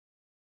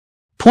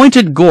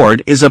Pointed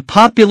gourd is a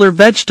popular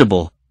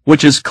vegetable,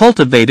 which is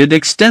cultivated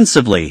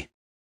extensively.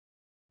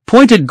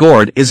 Pointed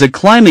gourd is a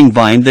climbing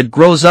vine that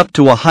grows up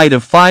to a height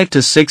of 5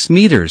 to 6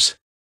 meters.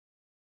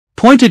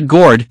 Pointed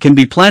gourd can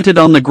be planted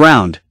on the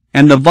ground,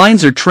 and the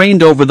vines are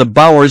trained over the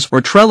bowers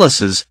or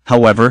trellises.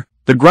 However,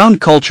 the ground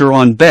culture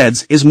on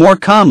beds is more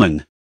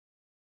common.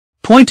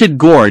 Pointed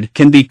gourd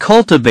can be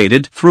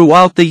cultivated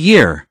throughout the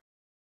year.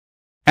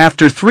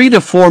 After 3 to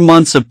 4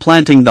 months of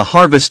planting, the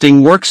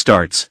harvesting work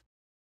starts.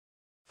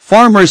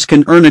 Farmers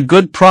can earn a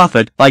good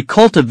profit by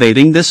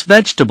cultivating this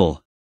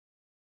vegetable.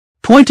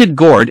 Pointed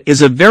gourd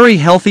is a very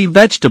healthy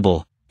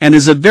vegetable, and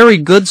is a very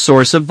good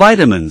source of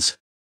vitamins.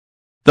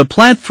 The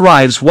plant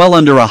thrives well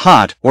under a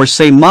hot or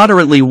say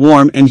moderately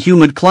warm and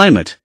humid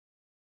climate.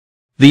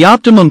 The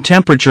optimum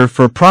temperature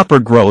for proper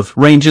growth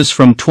ranges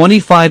from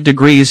 25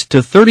 degrees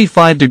to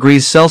 35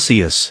 degrees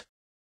Celsius.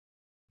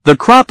 The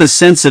crop is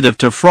sensitive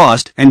to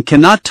frost and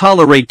cannot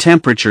tolerate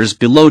temperatures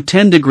below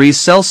 10 degrees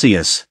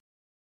Celsius.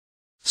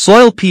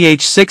 Soil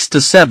pH 6 to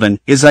 7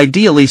 is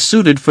ideally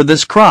suited for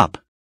this crop.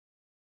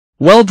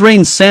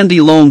 Well-drained sandy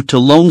loam to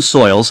loam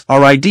soils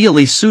are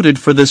ideally suited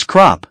for this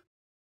crop.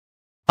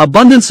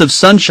 Abundance of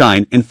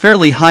sunshine and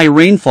fairly high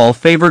rainfall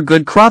favor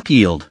good crop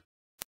yield.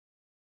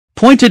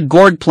 Pointed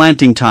gourd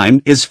planting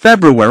time is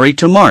February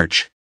to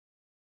March.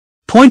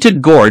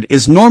 Pointed gourd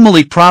is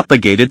normally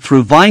propagated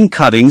through vine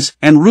cuttings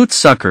and root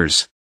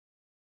suckers.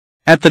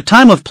 At the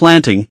time of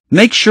planting,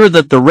 make sure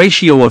that the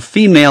ratio of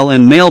female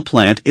and male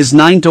plant is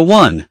 9 to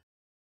 1.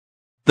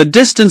 The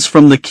distance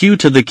from the queue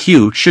to the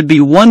queue should be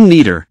 1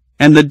 meter,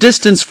 and the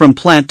distance from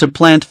plant to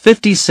plant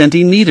 50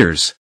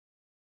 centimeters.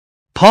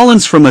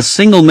 Pollens from a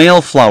single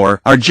male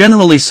flower are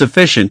generally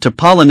sufficient to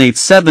pollinate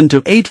 7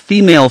 to 8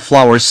 female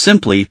flowers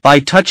simply by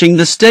touching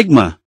the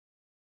stigma.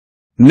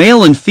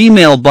 Male and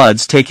female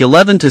buds take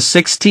 11 to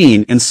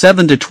 16 and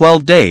 7 to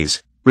 12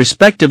 days,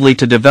 respectively,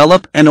 to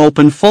develop and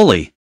open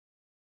fully.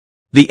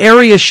 The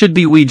area should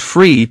be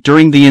weed-free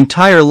during the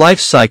entire life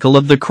cycle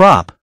of the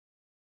crop.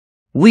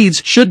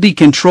 Weeds should be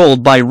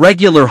controlled by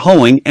regular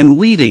hoeing and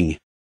weeding.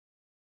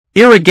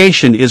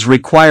 Irrigation is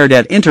required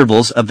at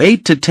intervals of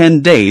 8 to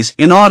 10 days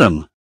in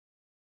autumn.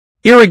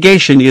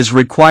 Irrigation is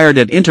required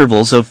at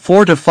intervals of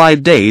 4 to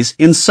 5 days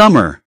in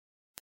summer.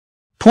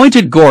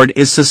 Pointed gourd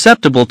is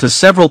susceptible to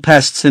several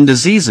pests and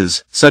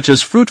diseases, such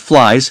as fruit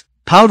flies,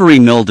 powdery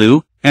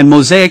mildew, and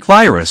mosaic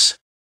virus.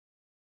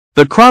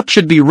 The crop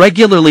should be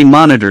regularly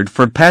monitored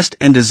for pest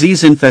and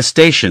disease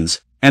infestations,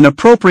 and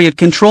appropriate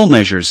control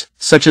measures,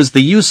 such as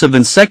the use of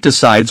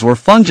insecticides or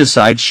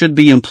fungicides, should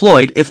be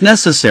employed if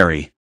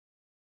necessary.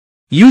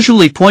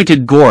 Usually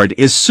pointed gourd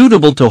is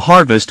suitable to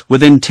harvest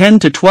within 10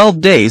 to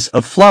 12 days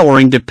of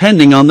flowering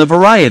depending on the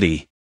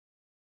variety.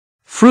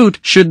 Fruit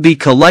should be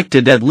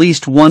collected at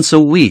least once a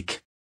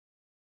week.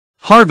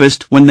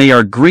 Harvest when they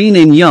are green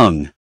and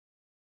young.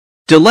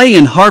 Delay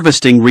in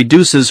harvesting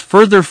reduces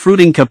further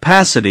fruiting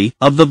capacity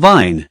of the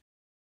vine.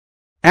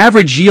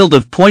 Average yield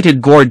of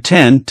pointed gourd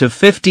 10 to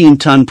 15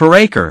 ton per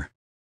acre.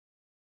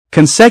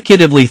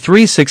 Consecutively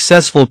 3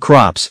 successful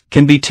crops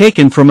can be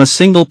taken from a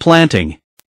single planting.